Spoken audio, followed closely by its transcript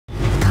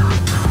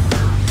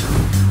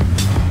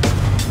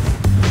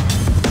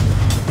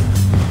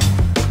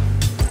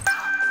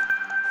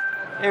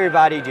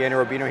everybody, Dan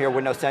Rubino here,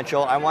 Windows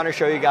Central. I want to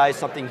show you guys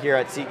something here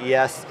at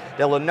CES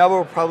that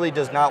Lenovo probably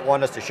does not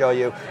want us to show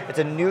you. It's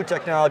a new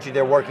technology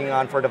they're working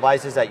on for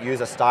devices that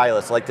use a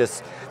stylus, like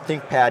this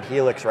ThinkPad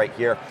Helix right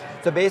here.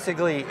 So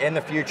basically, in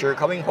the future,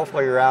 coming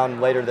hopefully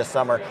around later this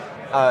summer,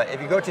 if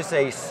you go to,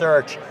 say,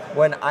 search,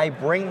 when I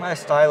bring my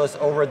stylus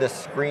over this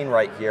screen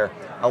right here,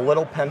 a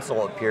little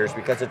pencil appears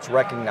because it's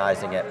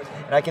recognizing it.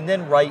 And I can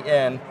then write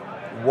in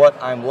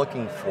what I'm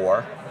looking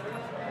for,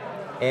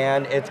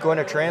 and it's going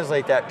to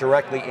translate that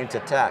directly into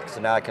text.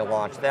 So now I can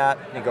launch that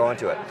and go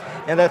into it.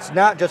 And that's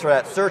not just for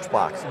that search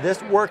box.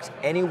 This works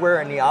anywhere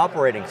in the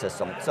operating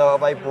system. So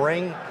if I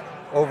bring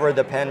over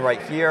the pen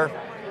right here,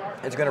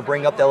 it's going to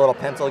bring up that little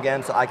pencil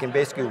again, so I can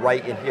basically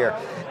write in here.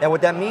 Now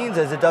what that means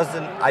is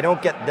I don't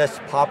get this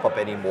pop-up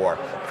anymore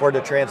for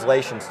the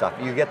translation stuff.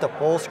 You get the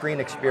full screen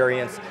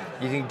experience.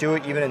 You can do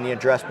it even in the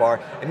address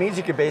bar. It means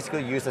you can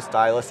basically use the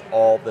stylus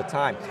all the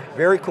time.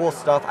 Very cool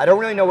stuff. I don't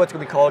really know what it's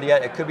going to be called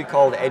yet. It could be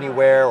called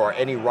Anywhere or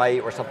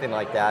AnyWrite or something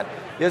like that.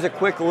 Here's a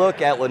quick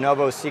look at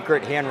Lenovo's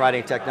secret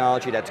handwriting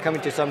technology that's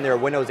coming to some of their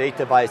Windows 8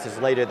 devices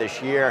later this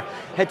year.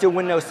 Head to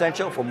Windows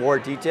Central for more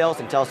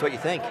details and tell us what you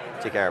think.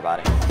 Take care,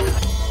 everybody.